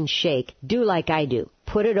protein shake, do like I do.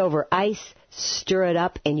 Put it over ice, stir it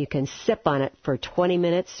up, and you can sip on it for 20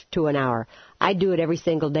 minutes to an hour. I do it every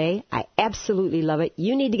single day. I absolutely love it.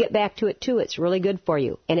 You need to get back to it, too. It's really good for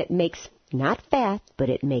you. And it makes not fat, but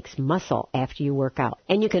it makes muscle after you work out.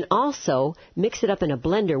 And you can also mix it up in a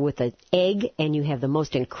blender with an egg, and you have the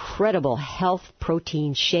most incredible health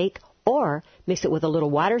protein shake. Or mix it with a little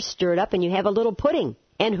water, stir it up, and you have a little pudding.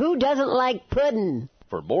 And who doesn't like pudding?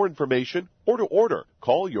 For more information or to order,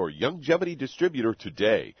 call your Youngevity distributor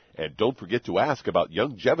today. And don't forget to ask about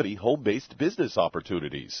Youngevity home-based business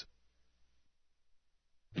opportunities.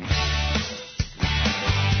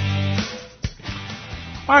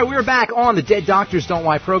 All right, we're back on the Dead Doctors Don't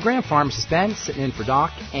Lie program. Pharmacist Ben sitting in for Doc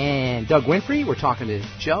and Doug Winfrey. We're talking to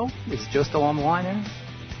Joe. Is Joe still on the line there?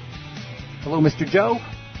 Hello, Mr. Joe.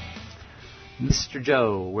 Mr.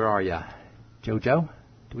 Joe, where are you? Joe?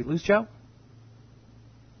 Did we lose Joe?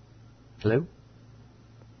 Hello?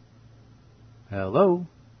 Hello?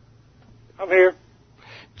 I'm here.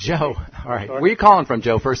 Joe. All right. Where are you calling from,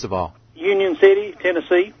 Joe, first of all? Union City,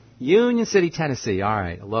 Tennessee. Union City, Tennessee. All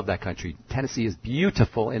right. I love that country. Tennessee is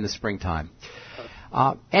beautiful in the springtime.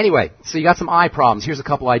 Anyway, so you got some eye problems. Here's a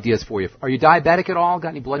couple ideas for you. Are you diabetic at all? Got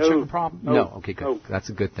any blood sugar problem? No. Okay, good. No. That's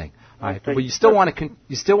a good thing. All right. Well, you still want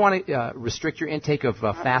to restrict your intake of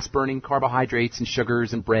fast-burning carbohydrates and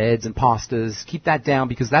sugars and breads and pastas. Keep that down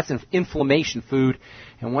because that's an inflammation food.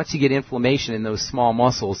 And once you get inflammation in those small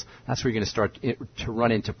muscles, that's where you're going to start to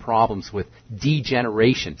run into problems with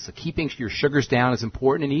degeneration. So keeping your sugars down is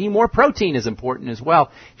important, and eating more protein is important as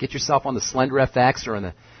well. Get yourself on the Slender FX or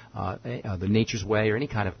on the Nature's Way or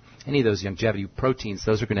any of those longevity proteins.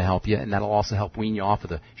 Those are going to help you, and that'll also help wean you off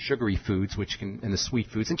of the sugary foods, and the sweet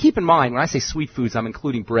foods. And keep in mind, when I say sweet foods, I'm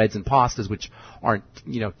including breads and pastas, which aren't,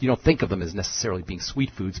 you don't think of them as necessarily being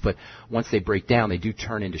sweet foods, but once they break down, they do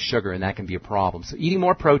turn into sugar, and that can be a problem. So eating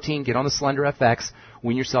more protein, get on the Slender FX,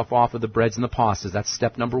 wean yourself off of the breads and the pastas. That's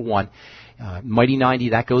step number one. Mighty 90,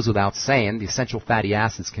 that goes without saying. The essential fatty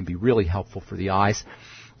acids can be really helpful for the eyes.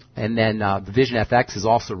 And then the Vision FX is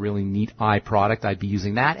also a really neat eye product. I'd be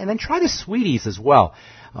using that. And then try the Sweeties as well.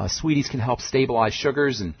 Sweeties can help stabilize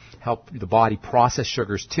sugars and help the body process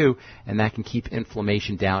sugars too, and that can keep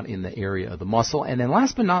inflammation down in the area of the muscle. And then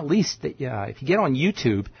last but not least, if you get on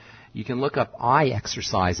YouTube, you can look up eye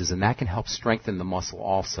exercises, and that can help strengthen the muscle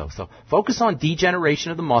also. So focus on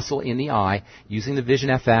degeneration of the muscle in the eye using the Vision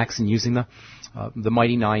FX and using the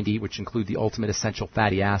Mighty 90, which include the ultimate essential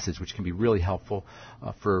fatty acids, which can be really helpful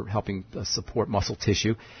for helping support muscle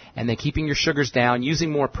tissue. And then keeping your sugars down, using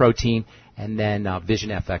more protein, and then Vision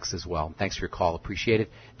FX as well. Thanks for your call. Appreciate it.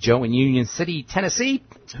 Joe in Union City, Tennessee.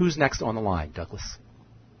 Who's next on the line, Douglas?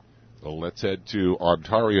 Well, let's head to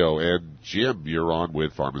Ontario. And Jim, you're on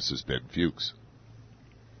with pharmacist Ben Fuchs.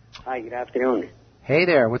 Hi, good afternoon. Hey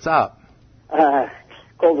there, what's up?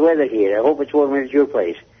 Cold weather here. I hope it's warmer at your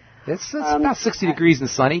place. It's about 60 degrees and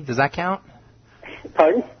sunny. Does that count?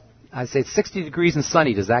 Pardon? I say it's 60 degrees and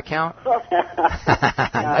sunny. Does that count?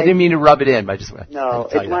 I didn't mean to rub it in, but I just no.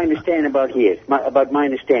 It's my understanding about here. About my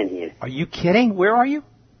understanding here. Are you kidding? Where are you?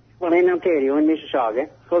 Well, in Ontario, in Mississauga,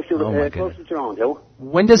 close to Toronto.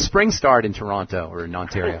 When does spring start in Toronto or in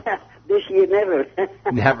Ontario? This year, never.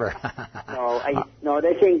 Never.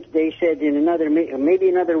 They said in maybe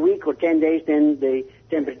another week or 10 days, then the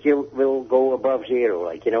temperature will go above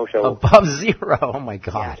zero, so. Above zero? Oh, my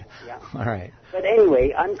God. Yeah. All right. But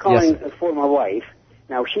anyway, I'm calling for my wife.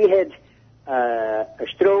 Now, she had a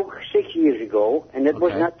stroke 6 years ago, and that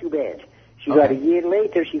was not too bad. She got a year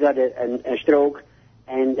later, she got a stroke,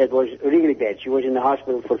 and that was really bad. She was in the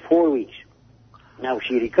hospital for 4 weeks. Now,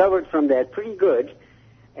 she recovered from that pretty good,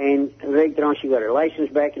 and later on she got her license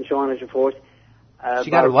back and so on and so forth.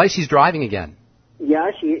 She got her license? She's driving again?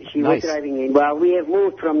 Yeah, she was driving in. Well, we have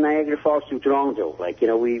moved from Niagara Falls to Toronto.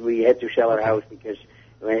 We had to sell our house because...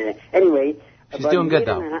 anyway... She's doing good,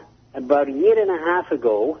 though. About a year and a half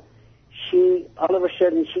ago, all of a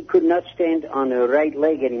sudden, she could not stand on her right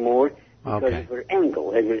leg anymore because of her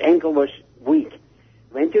ankle. And her ankle was weak.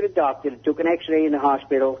 Went to the doctor, took an x-ray in the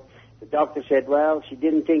hospital. The doctor said, well, she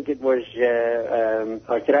didn't think it was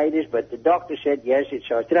arthritis, but the doctor said, yes, it's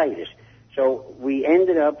arthritis. So she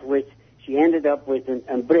ended up with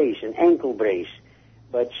an ankle brace.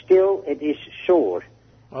 But still, it is sore.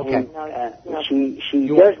 Okay. And she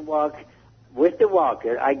does walk with the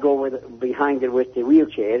walker. I go behind her with the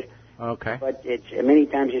wheelchair. Okay. But many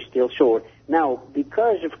times it's still sore. Now,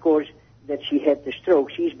 because, of course, that she had the stroke,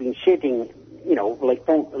 she's been sitting,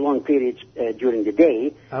 long periods during the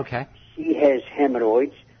day. Okay. She has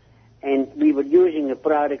hemorrhoids, and we were using a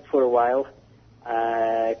product for a while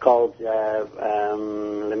called,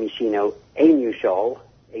 Anusol.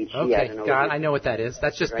 Okay, I know what that is.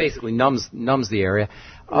 That's just basically numbs the area.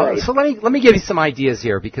 Right. So let me give you some ideas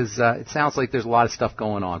here because it sounds like there's a lot of stuff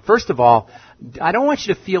going on. First of all, I don't want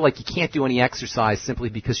you to feel like you can't do any exercise simply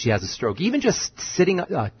because she has a stroke. Even just standing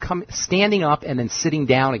up and then sitting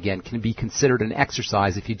down again can be considered an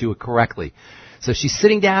exercise if you do it correctly. So she's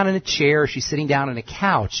sitting down in a chair, she's sitting down on a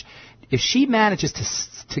couch. If she manages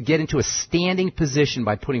to get into a standing position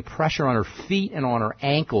by putting pressure on her feet and on her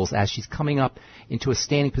ankles as she's coming up into a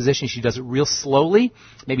standing position, she does it real slowly.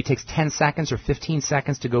 Maybe takes 10 seconds or 15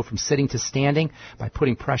 seconds to go from sitting to standing by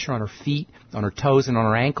putting pressure on her feet, on her toes, and on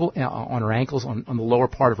her ankles, on the lower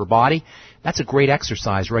part of her body. That's a great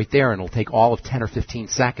exercise right there, and it'll take all of 10 or 15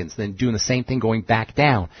 seconds. Then doing the same thing going back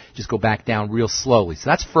down. Just go back down real slowly. So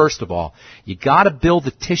that's first of all. You got to build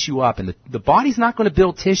the tissue up, and the body's not going to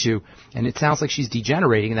build tissue and it sounds like she's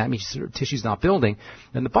degenerating, and that means her tissue's not building,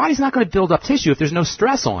 then the body's not going to build up tissue if there's no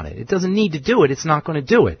stress on it. It doesn't need to do it. It's not going to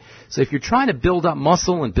do it. So if you're trying to build up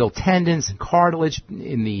muscle and build tendons and cartilage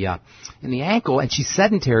in the ankle, and she's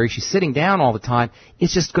sedentary, she's sitting down all the time,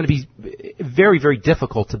 it's just going to be very, very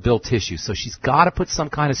difficult to build tissue. So she's got to put some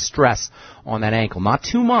kind of stress on that ankle. Not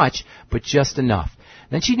too much, but just enough.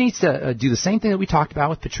 Then she needs to do the same thing that we talked about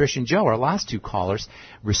with Patricia and Joe, our last two callers.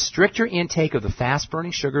 Restrict your intake of the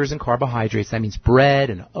fast-burning sugars and carbohydrates. That means bread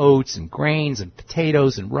and oats and grains and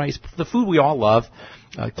potatoes and rice, the food we all love.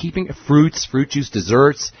 Keeping fruits, fruit juice,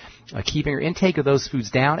 desserts, keeping your intake of those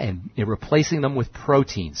foods down and replacing them with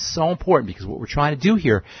protein. So important, because what we're trying to do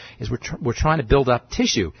here is we're trying to build up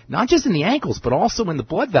tissue, not just in the ankles, but also in the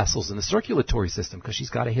blood vessels in the circulatory system, because she's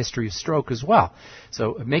got a history of stroke as well.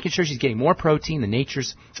 So making sure she's getting more protein,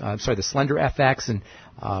 the Slender FX, and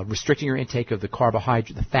restricting her intake of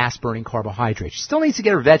the fast-burning carbohydrates. She still needs to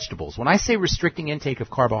get her vegetables. When I say restricting intake of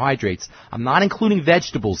carbohydrates, I'm not including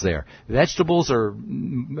vegetables there. Vegetables are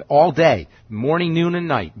all day, morning, noon, and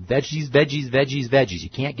night. Veggies, veggies, veggies, veggies. You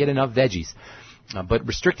can't get enough veggies. But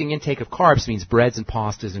restricting intake of carbs means breads and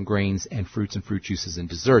pastas and grains and fruits and fruit juices and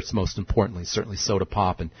desserts, most importantly. Certainly soda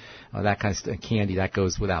pop and that kind of stuff, candy, that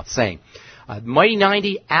goes without saying. Mighty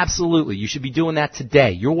 90, absolutely. You should be doing that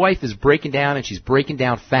today. Your wife is breaking down, and she's breaking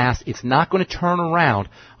down fast. It's not going to turn around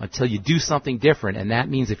until you do something different, and that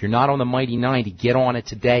means if you're not on the Mighty 90, get on it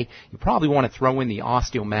today. You probably want to throw in the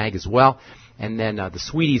OsteoMag as well. And then the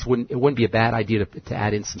Sweeties, it wouldn't be a bad idea to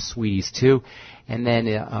add in some Sweeties too. And then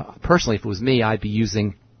personally, if it was me, I'd be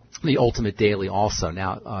using the Ultimate Daily also.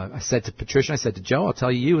 Now, I said to Patricia, I said to Joe, I'll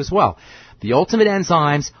tell you as well. The Ultimate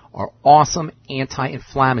enzymes are awesome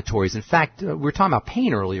anti-inflammatories. In fact, we were talking about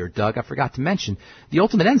pain earlier, Doug. I forgot to mention the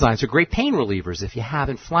Ultimate enzymes are great pain relievers if you have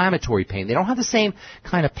inflammatory pain. They don't have the same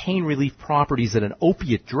kind of pain relief properties that an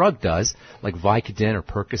opiate drug does, like Vicodin or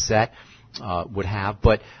Percocet would have,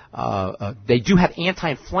 but they do have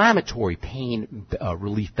anti-inflammatory pain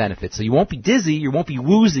relief benefits. So you won't be dizzy, you won't be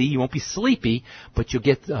woozy, you won't be sleepy, but you'll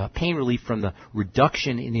get pain relief from the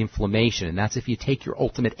reduction in inflammation, and that's if you take your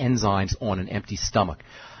Ultimate enzymes on an empty stomach.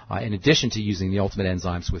 In addition to using the Ultimate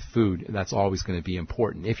enzymes with food, that's always going to be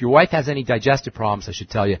important. If your wife has any digestive problems, I should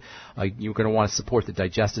tell you, you're going to want to support the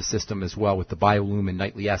digestive system as well with the BioLumin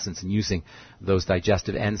Nightly Essence and using those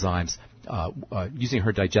digestive enzymes, using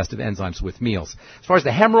her digestive enzymes with meals. As far as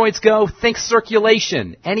the hemorrhoids go, think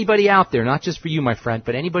circulation. Anybody out there, not just for you, my friend,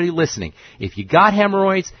 but anybody listening, if you got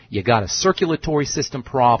hemorrhoids, you got a circulatory system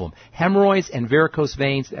problem. Hemorrhoids and varicose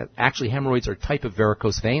veins, actually hemorrhoids are a type of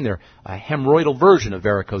varicose vein. They're a hemorrhoidal version of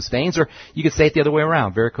varicose veins, or you could say it the other way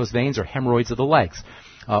around. Varicose veins are hemorrhoids of the legs.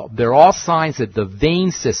 They're all signs that the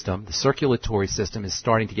vein system, the circulatory system, is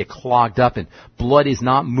starting to get clogged up and blood is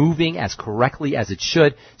not moving as correctly as it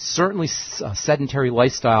should. Certainly, sedentary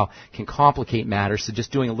lifestyle can complicate matters, so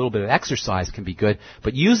just doing a little bit of exercise can be good.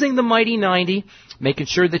 But using the Mighty 90, making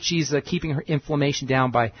sure that she's keeping her inflammation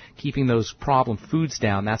down by keeping those problem foods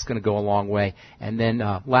down, that's going to go a long way. And then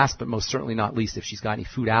last but most certainly not least, if she's got any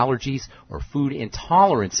food allergies or food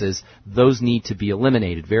intolerances, those need to be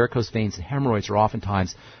eliminated. Varicose veins and hemorrhoids are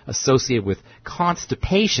oftentimes associated with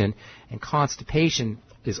constipation, and constipation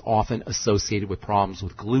is often associated with problems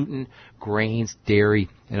with gluten, grains, dairy,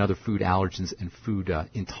 and other food allergens and food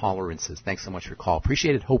intolerances. Thanks so much for your call.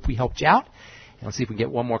 Appreciate it. Hope we helped you out. And let's see if we can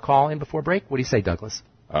get one more call in before break. What do you say, Douglas?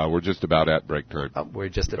 We're just about at break time. We're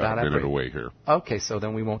just about at break. A minute away here. Okay, so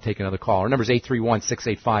then we won't take another call. Our number is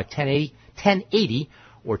 831-685-1080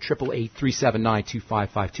 or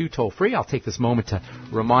 888-379-2552, toll free. I'll take this moment to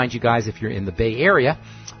remind you guys, if you're in the Bay Area,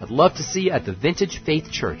 I'd love to see you at the Vintage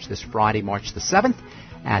Faith Church this Friday, March the 7th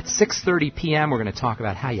at 6:30 p.m. We're going to talk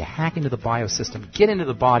about how you hack into the biosystem, get into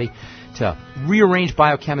the body to rearrange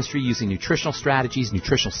biochemistry using nutritional strategies,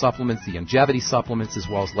 nutritional supplements, the longevity supplements, as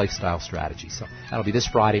well as lifestyle strategies. So that'll be this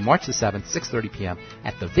Friday, March the 7th, 6:30 p.m.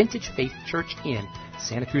 at the Vintage Faith Church in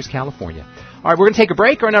Santa Cruz, California. All right, we're going to take a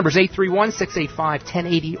break. Our number is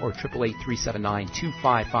 831-685-1080 or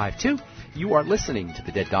 888-379-2552. You are listening to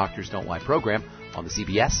the Dead Doctors Don't Lie program on the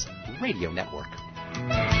CBS Radio Network.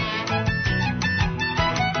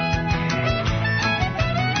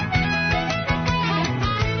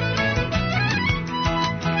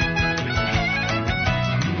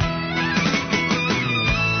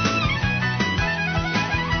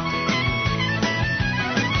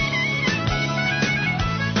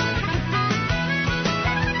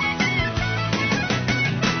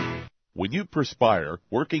 When you perspire,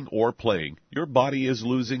 working or playing, your body is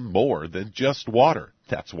losing more than just water.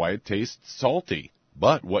 That's why it tastes salty.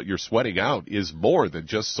 But what you're sweating out is more than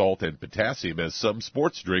just salt and potassium, as some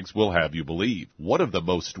sports drinks will have you believe. One of the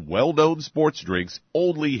most well-known sports drinks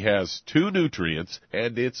only has 2 nutrients,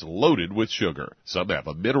 and it's loaded with sugar. Some have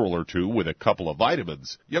a mineral or 2 with a couple of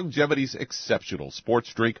vitamins. Youngevity's exceptional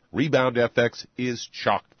sports drink, Rebound FX, is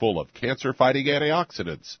chock full of cancer-fighting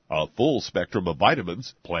antioxidants, a full spectrum of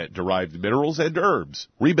vitamins, plant-derived minerals, and herbs.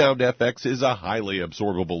 Rebound FX is a highly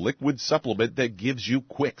absorbable liquid supplement that gives you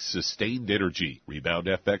quick, sustained energy. Rebound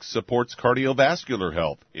FX supports cardiovascular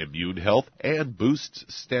health, immune health, and boosts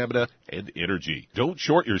stamina and energy. Don't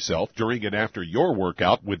short yourself during and after your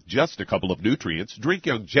workout with just a couple of nutrients. Drink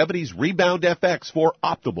Youngevity's Rebound FX for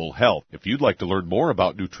optimal health. If you'd like to learn more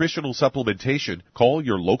about nutritional supplementation, call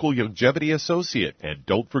your local Youngevity associate, and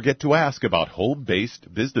don't forget to ask about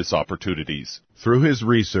home-based business opportunities. Through his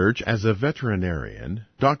research as a veterinarian,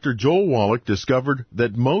 Dr. Joel Wallach discovered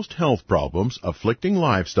that most health problems afflicting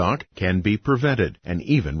livestock can be prevented and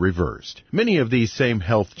even reversed. Many of these same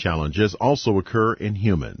health challenges also occur in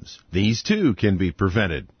humans. These too can be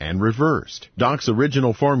prevented and reversed. Doc's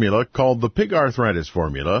original formula, called the pig arthritis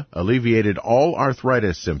formula, alleviated all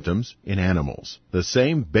arthritis symptoms in animals. The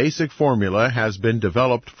same basic formula has been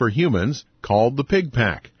developed for humans, called the Pig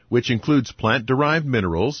Pack, which includes plant-derived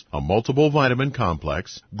minerals, a multiple vitamin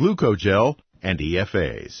complex, glucogel, and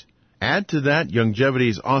EFAs. Add to that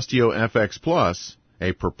Youngevity's OsteoFX Plus,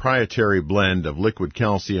 a proprietary blend of liquid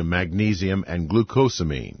calcium, magnesium, and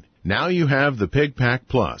glucosamine. Now you have the Pig Pack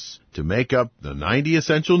Plus to make up the 90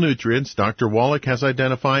 essential nutrients Dr. Wallach has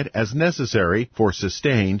identified as necessary for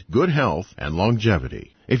sustained good health and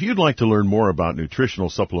longevity. If you'd like to learn more about nutritional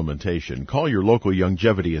supplementation, call your local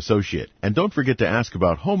Youngevity associate, and don't forget to ask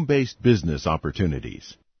about home-based business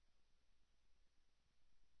opportunities.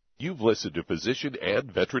 You've listened to physician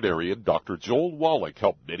and veterinarian Dr. Joel Wallach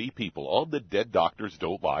help many people on the Dead Doctors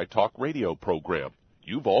Don't Lie talk radio program.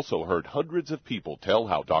 You've also heard hundreds of people tell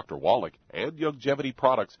how Dr. Wallach and Youngevity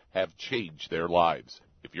products have changed their lives.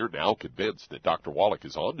 If you're now convinced that Dr. Wallach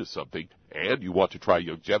is onto something and you want to try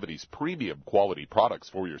Youngevity's premium quality products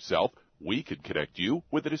for yourself, we can connect you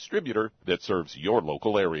with a distributor that serves your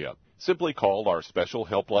local area. Simply call our special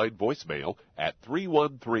helpline voicemail at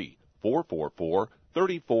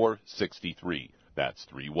 313-444-3463. That's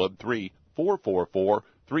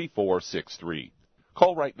 313-444-3463.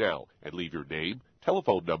 Call right now and leave your name,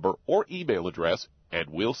 telephone number, or email address,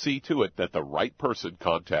 and we'll see to it that the right person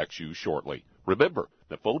contacts you shortly. Remember,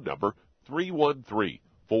 the phone number,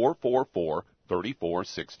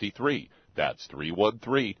 313-444-3463. That's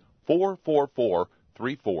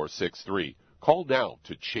 313-444-3463. Call now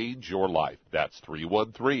to change your life. That's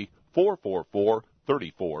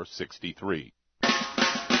 313-444-3463.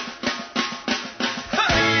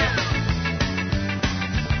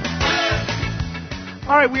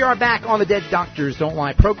 All right, we are back on the Dead Doctors Don't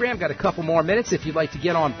Lie program. Got a couple more minutes. If you'd like to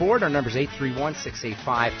get on board, our number's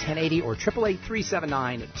 831-685-1080 or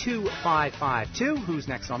 888-379-2552. Who's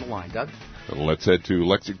next on the line, Doug? Let's head to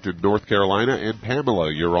Lexington, North Carolina. And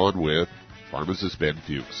Pamela, you're on with pharmacist Ben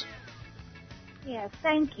Fuchs. Yes,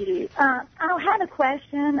 thank you. I had a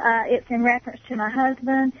question. It's in reference to my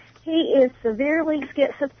husband. He is severely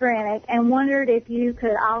schizophrenic and wondered if you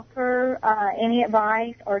could offer any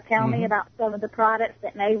advice or tell me about some of the products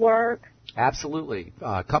that may work. Absolutely.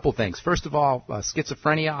 A couple things. First of all,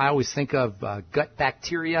 schizophrenia, I always think of gut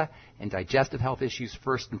bacteria and digestive health issues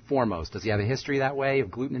first and foremost. Does he have a history that way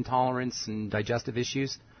of gluten intolerance and digestive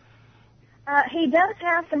issues? He does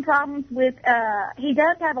have some problems with, he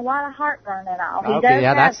does have a lot of heartburn and all. He Okay, does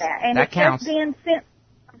yeah, have that. And that it's counts. just being sent.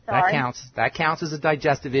 Sorry. That counts as a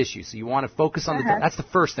digestive issue. So you want to focus on that's the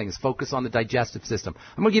first thing, is focus on the digestive system.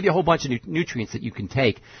 I'm going to give you a whole bunch of nutrients that you can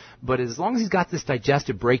take, but as long as he's got this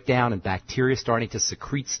digestive breakdown and bacteria starting to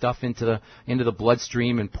secrete stuff into the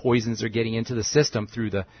bloodstream and poisons are getting into the system through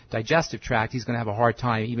the digestive tract, he's going to have a hard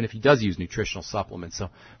time even if he does use nutritional supplements. So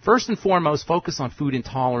first and foremost, focus on food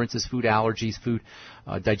intolerances, food allergies, food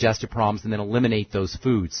digestive problems, and then eliminate those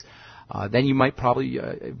foods. Then you might probably,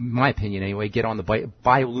 in my opinion anyway, get on the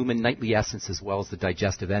Biolumin Nightly Essence as well as the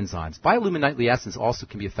digestive enzymes. Biolumin Nightly Essence also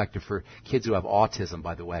can be effective for kids who have autism,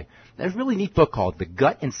 by the way. There's a really neat book called The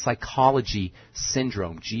Gut and Psychology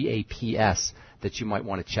Syndrome, GAPS, that you might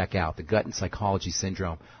want to check out, The Gut and Psychology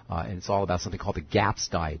Syndrome. And it's all about something called the GAPS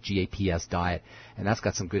diet, GAPS diet. And that's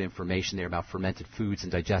got some good information there about fermented foods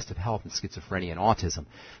and digestive health and schizophrenia and autism.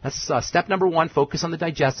 That's step number one, focus on the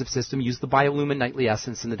digestive system, use the Biolumin Nightly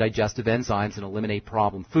Essence and the digestive enzymes, and eliminate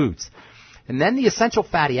problem foods. And then the essential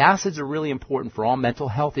fatty acids are really important for all mental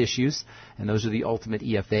health issues, and those are the ultimate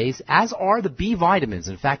EFAs, as are the B vitamins.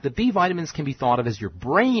 In fact, the B vitamins can be thought of as your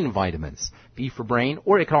brain vitamins. B for brain,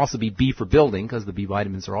 or it can also be B for building, because the B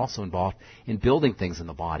vitamins are also involved in building things in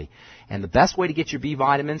the body. And the best way to get your B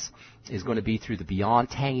vitamins is going to be through the Beyond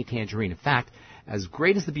Tangy Tangerine. In fact, as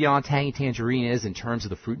great as the Beyond Tangy Tangerine is in terms of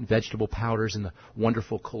the fruit and vegetable powders and the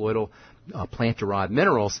wonderful colloidal plant-derived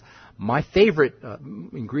minerals, my favorite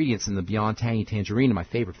ingredients in the Beyond Tangy Tangerine and my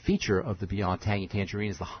favorite feature of the Beyond Tangy Tangerine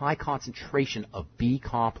is the high concentration of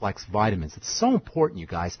B-complex vitamins. It's so important, you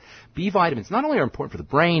guys. B vitamins not only are important for the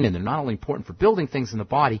brain and they're not only important for building things in the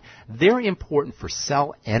body, they're important for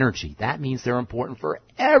cell energy. That means they're important for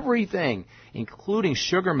everything, including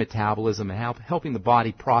sugar metabolism and helping the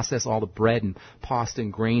body process all the bread and pasta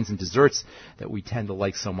and grains and desserts that we tend to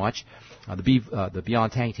like so much. The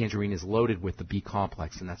Beyond Tangy Tangerine is loaded with the B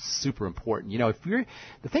complex, and that's super important. You know,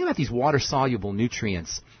 the thing about these water-soluble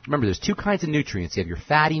nutrients, remember there's two kinds of nutrients. You have your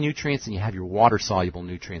fatty nutrients and you have your water-soluble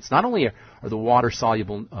nutrients. Not only are the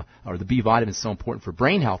water-soluble or the B vitamins so important for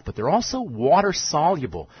brain health, but they're also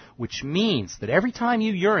water-soluble, which means that every time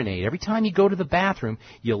you urinate, every time you go to the bathroom,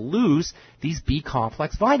 you lose these B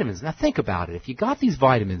complex vitamins. Now think about it. If you got these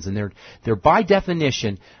vitamins and they're by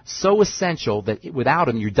definition so essential that without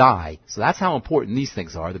them you die. So that's how important these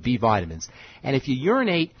things are, the B vitamins. And if you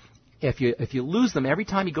urinate, if you lose them every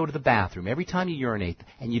time you go to the bathroom, every time you urinate,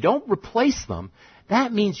 and you don't replace them,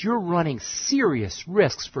 that means you're running serious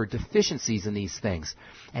risks for deficiencies in these things.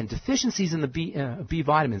 And deficiencies in the B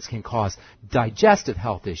vitamins can cause digestive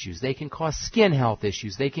health issues. They can cause skin health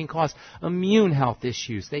issues. They can cause immune health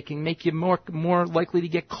issues. They can make you more likely to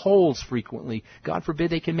get colds frequently. God forbid,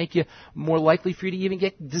 they can make you more likely for you to even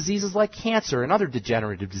get diseases like cancer and other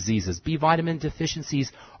degenerative diseases. B vitamin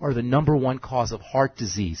deficiencies are the number one cause of heart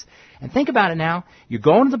disease. And think about it now. You're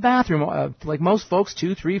going to the bathroom, like most folks,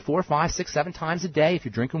 2, 3, 4, 5, 6, 7 times a day. If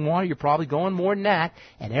you're drinking water, you're probably going more than that.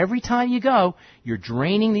 And every time you go, you're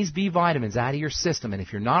draining these B vitamins out of your system. And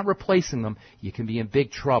if you're not replacing them, you can be in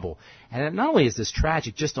big trouble. And not only is this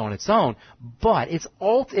tragic just on its own, but it's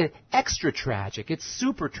extra tragic. It's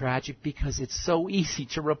super tragic because it's so easy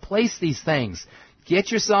to replace these things.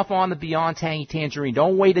 Get yourself on the Beyond Tangy Tangerine.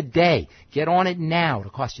 Don't wait a day. Get on it now.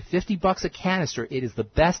 It'll cost you $50 a canister. It is the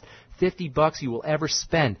best $50 you will ever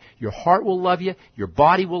spend. Your heart will love you, your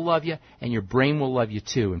body will love you, and your brain will love you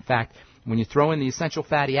too. In fact, when you throw in the essential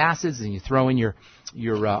fatty acids and you throw in your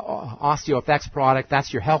OsteoFX product,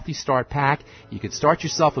 that's your Healthy Start Pack. You can start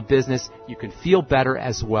yourself a business. You can feel better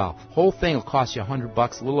as well. Whole thing will cost you $100,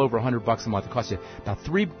 a little over $100 a month. It costs you about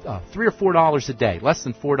 $3 or $4 a day, less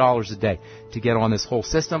than $4 a day to get on this whole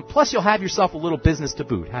system. Plus, you'll have yourself a little business to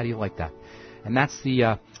boot. How do you like that? And that's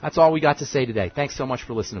all we got to say today. Thanks so much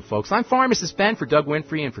for listening, folks. I'm Pharmacist Ben for Doug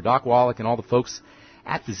Winfrey and for Doc Wallach and all the folks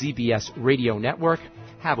at the ZBS Radio Network.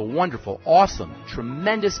 Have a wonderful, awesome,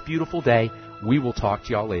 tremendous, beautiful day. We will talk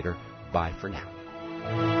to y'all later. Bye for now.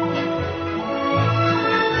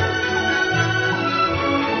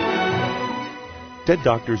 Dead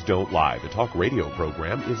Doctors Don't Lie, the talk radio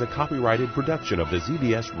program, is a copyrighted production of the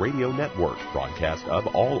ZBS Radio Network. Broadcast of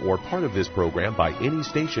all or part of this program by any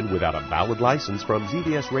station without a valid license from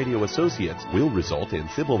ZBS Radio Associates will result in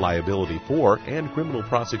civil liability for and criminal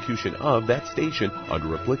prosecution of that station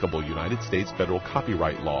under applicable United States federal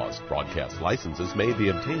copyright laws. Broadcast licenses may be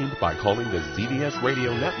obtained by calling the ZBS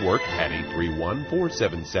Radio Network at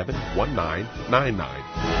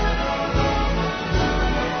 831-477-1999.